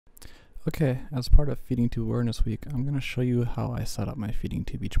Okay, as part of Feeding Tube Awareness Week, I'm going to show you how I set up my feeding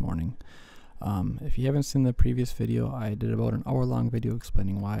tube each morning. If you haven't seen the previous video, I did about an hour-long video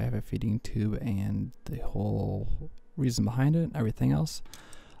explaining why I have a feeding tube and the whole reason behind it and everything else.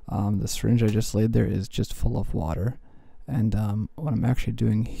 The syringe I just laid there is just full of water, and what I'm actually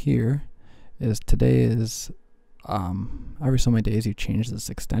doing here is today is every so many days you change this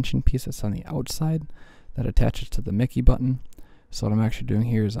extension piece that's on the outside that attaches to the Mickey button. So what I'm actually doing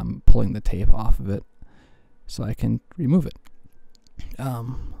here is I'm pulling the tape off of it so I can remove it.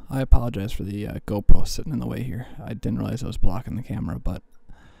 I apologize for the GoPro sitting in the way here. I didn't realize I was blocking the camera, but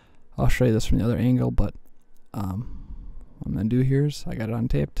I'll show you this from the other angle. But what I'm going to do here is I got it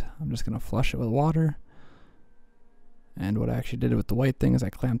untaped. I'm just going to flush it with water. And what I actually did with the white thing is I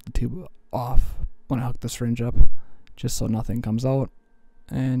clamped the tube off when I hooked the syringe up, just so nothing comes out.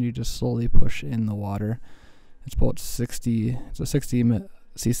 And you just slowly push in the water. It's about 60, it's a 60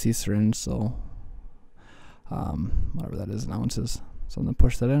 cc syringe, so whatever that is in ounces. So I'm going to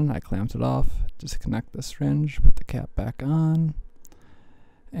push that in, I clamped it off, disconnect the syringe, put the cap back on,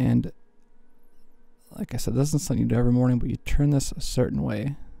 and like I said, this isn't something you do every morning, but you turn this a certain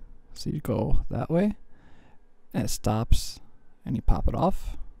way. So you go that way, and it stops, and you pop it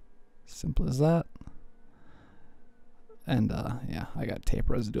off. Simple as that. And yeah, I got tape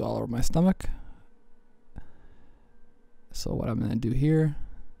residue all over my stomach. So what I'm going to do here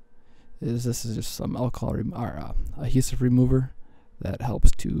is this is just some alcohol or adhesive remover that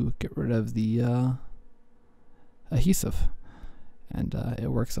helps to get rid of the adhesive, and it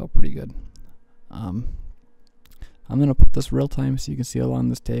works out pretty good. I'm going to put this real time so you can see how long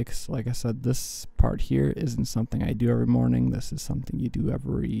this takes. Like I said, this part here isn't something I do every morning. This is something you do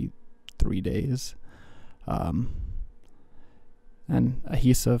every 3 days. And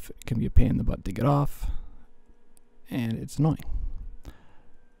adhesive can be a pain in the butt to get off, and it's annoying.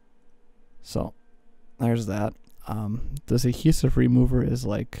 So there's that. This adhesive remover is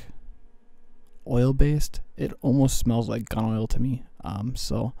like oil based. It almost smells like gun oil to me.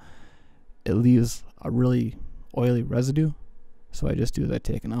 So it leaves a really oily residue. So I just do is I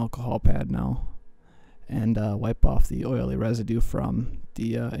take an alcohol pad now and wipe off the oily residue from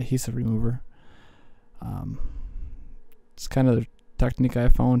the adhesive remover. It's kind of the technique I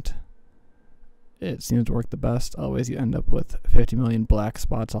found. It seems to work the best. Otherwise you end up with 50 million black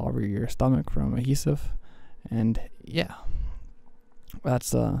spots all over your stomach from adhesive, and yeah,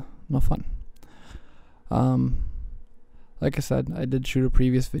 that's no fun. Like I said, I did shoot a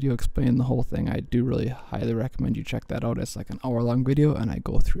previous video explaining the whole thing. I do really highly recommend you check that out. It's like an hour-long video, and I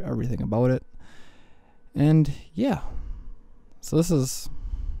go through everything about it. And yeah, so this is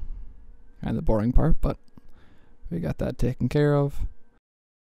kind of the boring part, but we got that taken care of.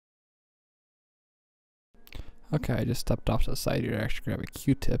 Okay, I just stepped off to the side here to actually grab a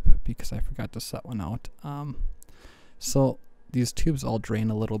Q-tip because I forgot to set one out. So these tubes all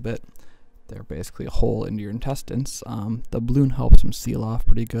drain a little bit. They're basically a hole into your intestines. The balloon helps them seal off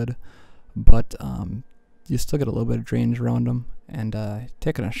pretty good, but you still get a little bit of drainage around them. And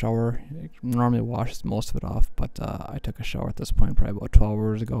taking a shower, it normally washes most of it off, but I took a shower at this point probably about 12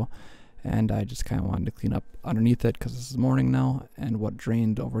 hours ago, and I just kind of wanted to clean up underneath it because this is morning now, and what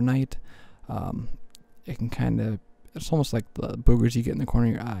drained overnight, it can kind of, it's almost like the boogers you get in the corner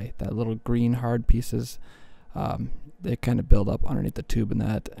of your eye, that little green hard pieces. They kind of build up underneath the tube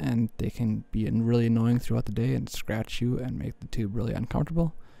and they can be really annoying throughout the day and scratch you and make the tube really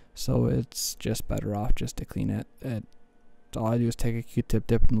uncomfortable. So it's just better off just to clean it. All I do is take a Q-tip,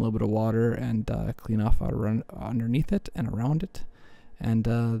 dip it in a little bit of water, and clean off underneath it and around it. And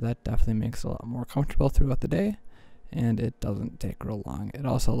that definitely makes it a lot more comfortable throughout the day. And it doesn't take real long. It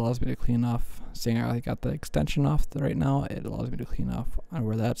also allows me to clean off, seeing I got the extension off right now, it allows me to clean off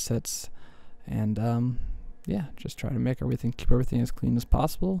where that sits, and yeah, just try to keep everything as clean as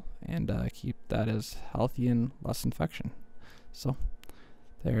possible, and keep that as healthy and less infection. So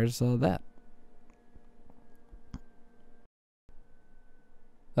there's that.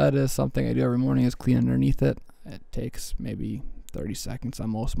 That is something I do every morning, is clean underneath it. It takes maybe 30 seconds on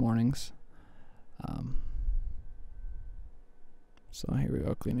most mornings. So here we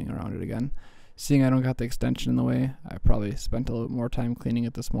go, cleaning around it again. Seeing I don't got the extension in the way, I probably spent a little bit more time cleaning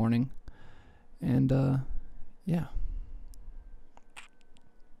it this morning. And yeah.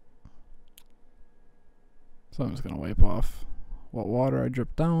 So I'm just going to wipe off what water I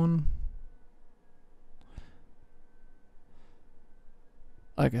dripped down.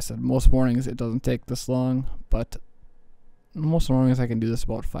 Like I said, most mornings it doesn't take this long, but most mornings I can do this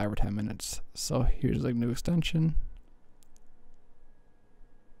about 5 or 10 minutes. So here's a new extension.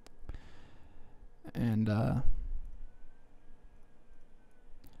 And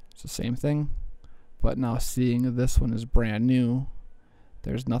It's the same thing, but now seeing this one is brand new,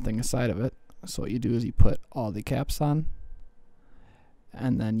 there's nothing inside of it. So what you do is you put all the caps on,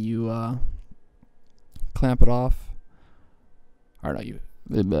 and then you clamp it off. Or no, you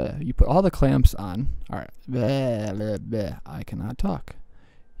put all the clamps on. Alright, I cannot talk.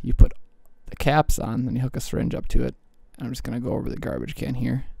 You put the caps on, then you hook a syringe up to it. And I'm just going to go over the garbage can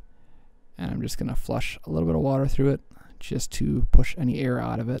here. And I'm just going to flush a little bit of water through it, just to push any air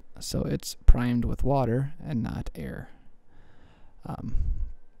out of it, so it's primed with water and not air.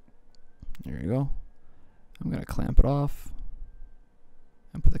 There you go. I'm going to clamp it off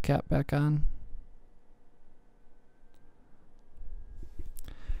and put the cap back on.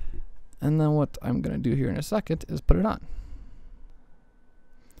 And then what I'm going to do here in a second is put it on.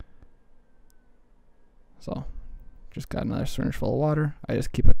 So, just got another syringe full of water. I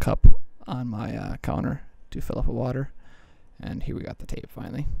just keep a cup on my counter to fill up with water. And here we got the tape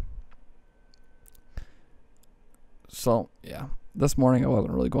finally. So, yeah. This morning I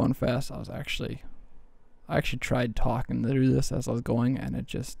wasn't really going fast. I actually tried talking to do this as I was going, and it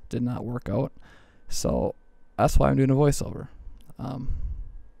just did not work out. So, that's why I'm doing a voiceover.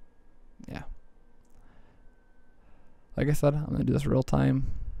 Yeah. Like I said, I'm going to do this real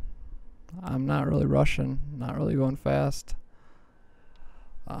time. I'm not really rushing, not really going fast.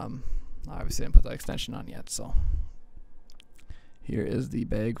 Obviously I didn't put the extension on yet, so here is the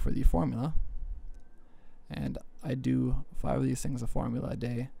bag for the formula. And I do 5 of these things of formula a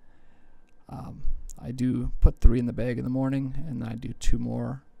day. I do put 3 in the bag in the morning, and then I do 2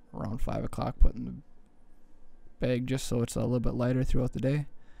 more around 5 o'clock, put in the bag just so it's a little bit lighter throughout the day.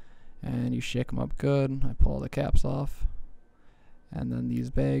 And you shake them up good. I pull the caps off, and then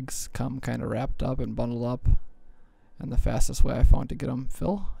these bags come kind of wrapped up and bundled up. And the fastest way I found to get them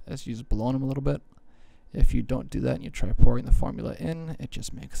fill is you just blow them a little bit. If you don't do that and you try pouring the formula in, it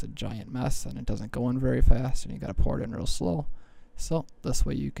just makes a giant mess and it doesn't go in very fast, and you gotta pour it in real slow. So this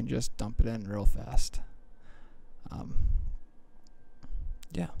way you can just dump it in real fast.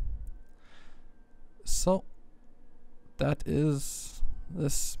 Yeah. So that is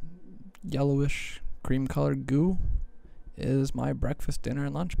this yellowish cream colored goo is my breakfast, dinner,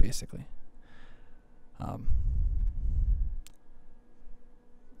 and lunch basically.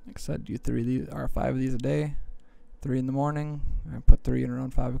 Like I said, do 3 of these or 5 of these a day, 3 in the morning. I put 3 in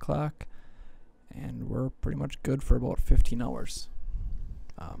around 5 o'clock, and we're pretty much good for about 15 hours.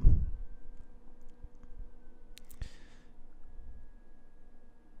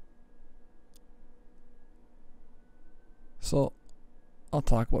 So I'll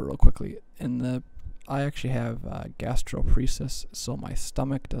talk about it real quickly. I actually have gastroperesis, so my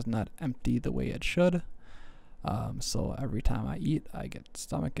stomach does not empty the way it should. So every time I eat, I get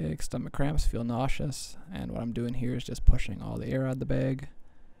stomach aches, stomach cramps, feel nauseous, and what I'm doing here is just pushing all the air out of the bag.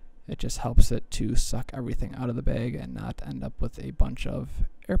 It just helps it to suck everything out of the bag and not end up with a bunch of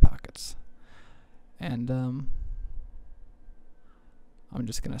air pockets. And I'm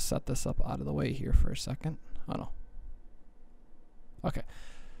just going to set this up out of the way here for a second. Oh no. Okay.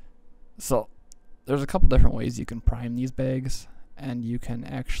 So there's a couple different ways you can prime these bags, and you can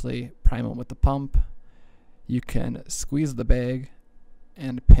actually prime them with the pump. You can squeeze the bag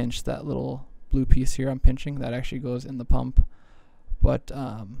and pinch that little blue piece here I'm pinching. That actually goes in the pump. But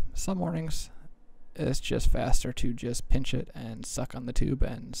some mornings it's just faster to just pinch it and suck on the tube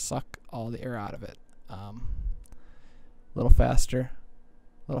and suck all the air out of it. A little faster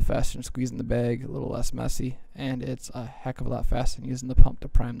than squeezing the bag, a little less messy, and it's a heck of a lot faster than using the pump to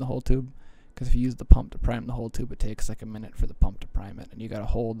prime the whole tube. Because if you use the pump to prime the whole tube, it takes like a minute for the pump to prime it, and you gotta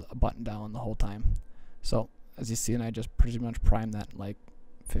hold a button down the whole time. So as you see, and I just pretty much primed that in like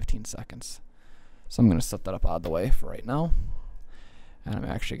 15 seconds. So I'm gonna set that up out of the way for right now, and I'm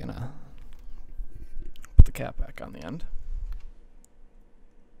actually gonna put the cap back on the end.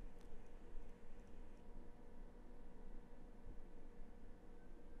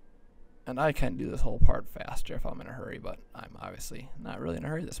 And I can do this whole part faster if I'm in a hurry, but I'm obviously not really in a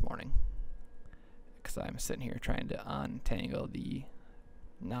hurry this morning, because I'm sitting here trying to untangle the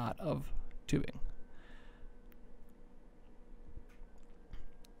knot of tubing.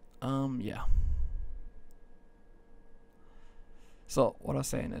 Yeah. So what I was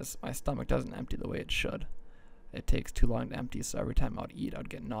saying is my stomach doesn't empty the way it should. It takes too long to empty, so every time I would eat, I would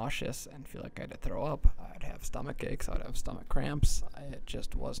get nauseous and feel like I had to throw up. I'd have stomach aches, I would have stomach cramps. It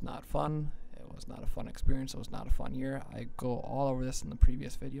just was not fun. It was not a fun experience. It was not a fun year. I go all over this in the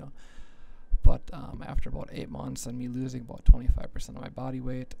previous video. But after about 8 months and me losing about 25% of my body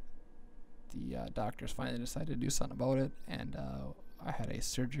weight, the doctors finally decided to do something about it, and I had a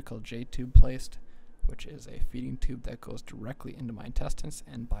surgical J-tube placed, which is a feeding tube that goes directly into my intestines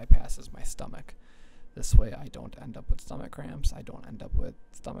and bypasses my stomach. This way I don't end up with stomach cramps, I don't end up with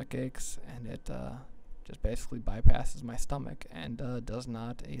stomach aches, and it just basically bypasses my stomach and does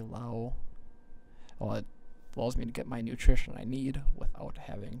not allow, well, it allows me to get my nutrition I need without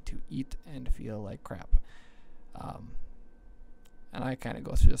having to eat and feel like crap. And I kind of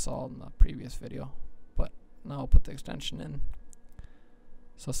go through this all in the previous video, but now I'll put the extension in.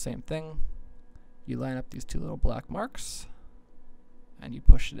 So same thing, you line up these two little black marks and you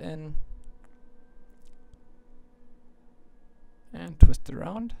push it in and twist it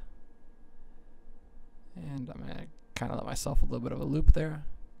around, and I'm going to kind of let myself a little bit of a loop there,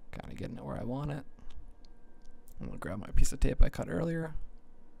 kind of getting it where I want it. I'm going to grab my piece of tape I cut earlier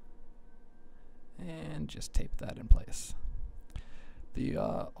and just tape that in place. The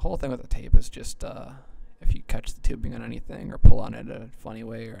whole thing with the tape is just if you catch the tubing on anything or pull on it in a funny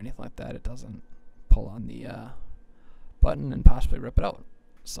way or anything like that, it doesn't pull on the button and possibly rip it out.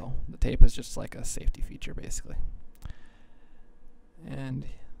 So the tape is just like a safety feature basically. And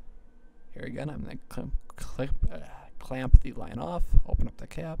here again, I'm going to clamp the line off, open up the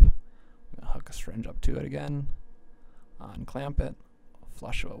cap, I'm going to hook a syringe up to it again, unclamp it,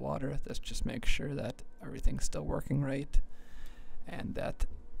 flush it with water. This just makes sure that everything's still working right and that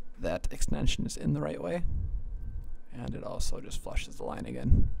that extension is in the right way, and it also just flushes the line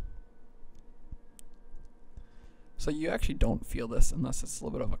again. So you actually don't feel this unless it's a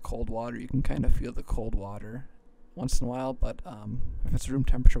little bit of a cold water. You can kind of feel the cold water once in a while, but if it's room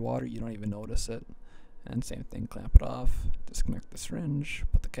temperature water, you don't even notice it. And same thing, clamp it off, disconnect the syringe,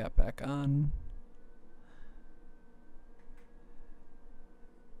 put the cap back on,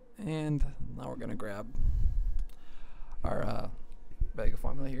 and now we're going to grab our bag of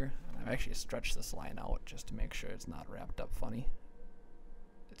formula here. And I've actually stretched this line out just to make sure it's not wrapped up funny.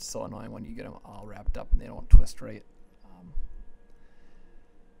 It's so annoying when you get them all wrapped up and they don't twist right.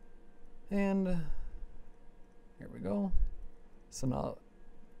 And here we go. So now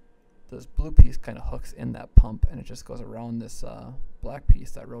this blue piece kind of hooks in that pump and it just goes around this black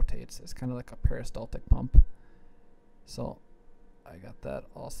piece that rotates. It's kind of like a peristaltic pump. So I got that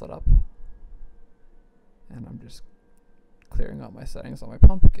all set up and I'm just clearing out my settings on my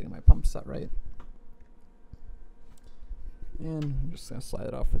pump, getting my pump set right. And I'm just going to slide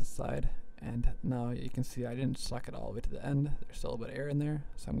it off to the side. And now you can see I didn't suck it all the way to the end. There's still a bit of air in there.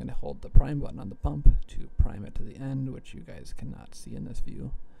 So I'm going to hold the prime button on the pump to prime it to the end, which you guys cannot see in this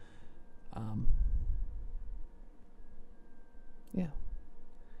view. Yeah.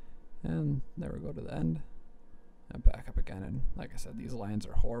 And there we go to the end. And back up again. And like I said, these lines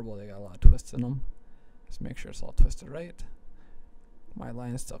are horrible. They got a lot of twists in them. Just make sure it's all twisted right. My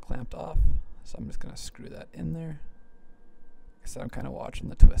line is still clamped off. So I'm just going to screw that in there. Like I said, I'm kind of watching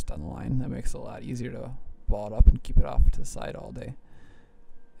the twist on the line. That makes it a lot easier to ball it up and keep it off to the side all day.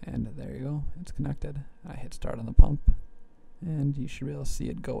 And there you go, it's connected. I hit start on the pump, and you should be able to see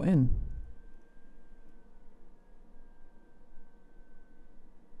it go in.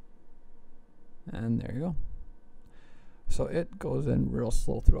 And there you go. So it goes in real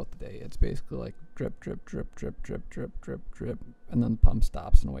slow throughout the day. It's basically like drip, drip, drip, drip, drip, drip, drip, drip, and then the pump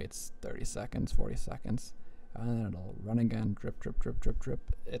stops and waits 30 seconds, 40 seconds. And then it'll run again, drip, drip, drip, drip, drip.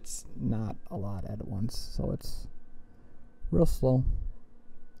 It's not a lot at once, so it's real slow.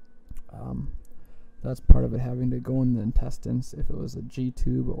 That's part of it having to go in the intestines. If it was a G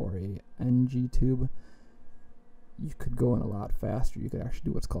tube or a NG tube, you could go in a lot faster. You could actually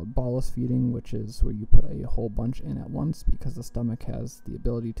do what's called bolus feeding, which is where you put a whole bunch in at once because the stomach has the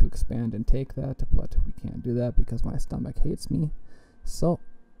ability to expand and take that, but we can't do that because my stomach hates me. So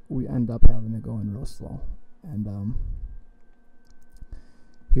we end up having to go in real slow. And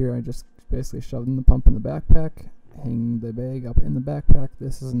here I just basically shoved in the pump in the backpack, hang the bag up in the backpack.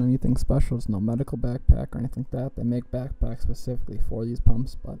 This isn't anything special. It's no medical backpack or anything like that. They make backpacks specifically for these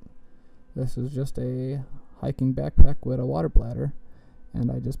pumps, but this is just a hiking backpack with a water bladder.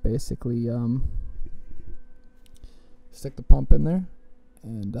 And I just basically stick the pump in there,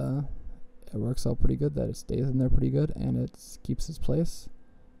 and it works out pretty good that it stays in there pretty good and it keeps its place.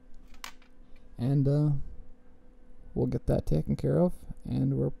 And we'll get that taken care of,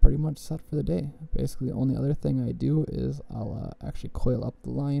 and we're pretty much set for the day. Basically, the only other thing I do is I'll actually coil up the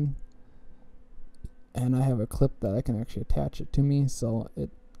line, and I have a clip that I can actually attach it to me, so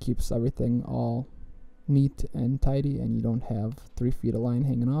it keeps everything all neat and tidy, and you don't have 3 feet of line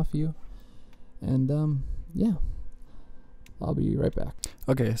hanging off you. And yeah, I'll be right back.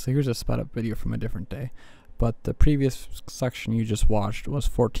 Okay, so here's a sped up video from a different day, but the previous section you just watched was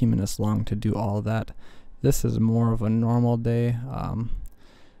 14 minutes long to do all of that. This is more of a normal day.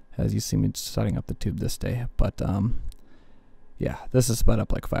 as you see me setting up the tube this day. But yeah, this is sped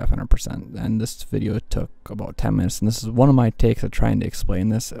up like 500%, and this video took about 10 minutes, and this is one of my takes of trying to explain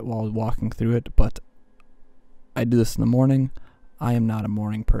this while walking through it, but I do this in the morning. I am not a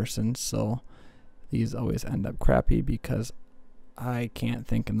morning person, so these always end up crappy because I can't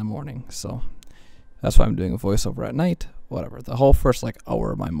think in the morning. So that's why I'm doing a voiceover at night. Whatever. The whole first like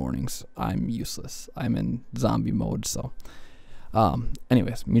hour of my mornings, I'm useless. I'm in zombie mode. So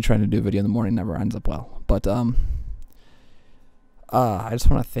anyways, me trying to do a video in the morning never ends up well. But I just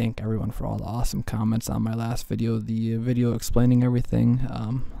want to thank everyone for all the awesome comments on my last video, the video explaining everything.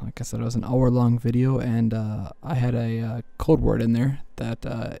 Like I said, it was an hour-long video, and I had a code word in there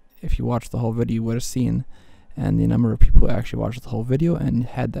that if you watched the whole video, you would have seen. And the number of people who actually watched the whole video and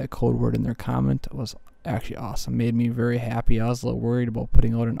had that code word in their comment was actually awesome. Made me very happy. I was a little worried about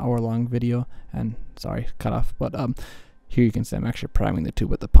putting out an hour-long video, and sorry, cut off. But here you can see I'm actually priming the tube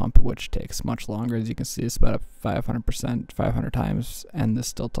with the pump, which takes much longer. As you can see, it's about up 500%, 500 times, and this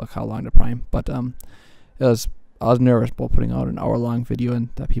still took how long to prime. But I was nervous about putting out an hour-long video and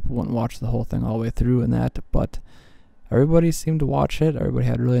that people wouldn't watch the whole thing all the way through and that, but everybody seemed to watch it. Everybody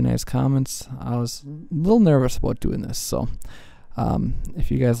had really nice comments. I was a little nervous about doing this, so if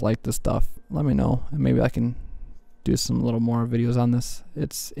you guys like this stuff, let me know, and maybe I can do some little more videos on this.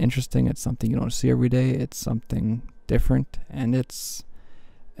 It's interesting. It's something you don't see every day. It's something different, and it's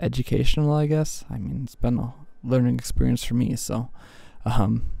educational, I guess. I mean, it's been a learning experience for me, so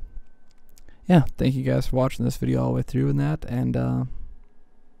yeah, thank you guys for watching this video all the way through and that, and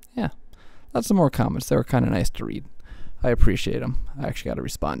yeah, lots of more comments. They were kind of nice to read. I appreciate them. I actually got to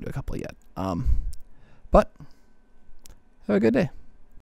respond to a couple yet, but have a good day.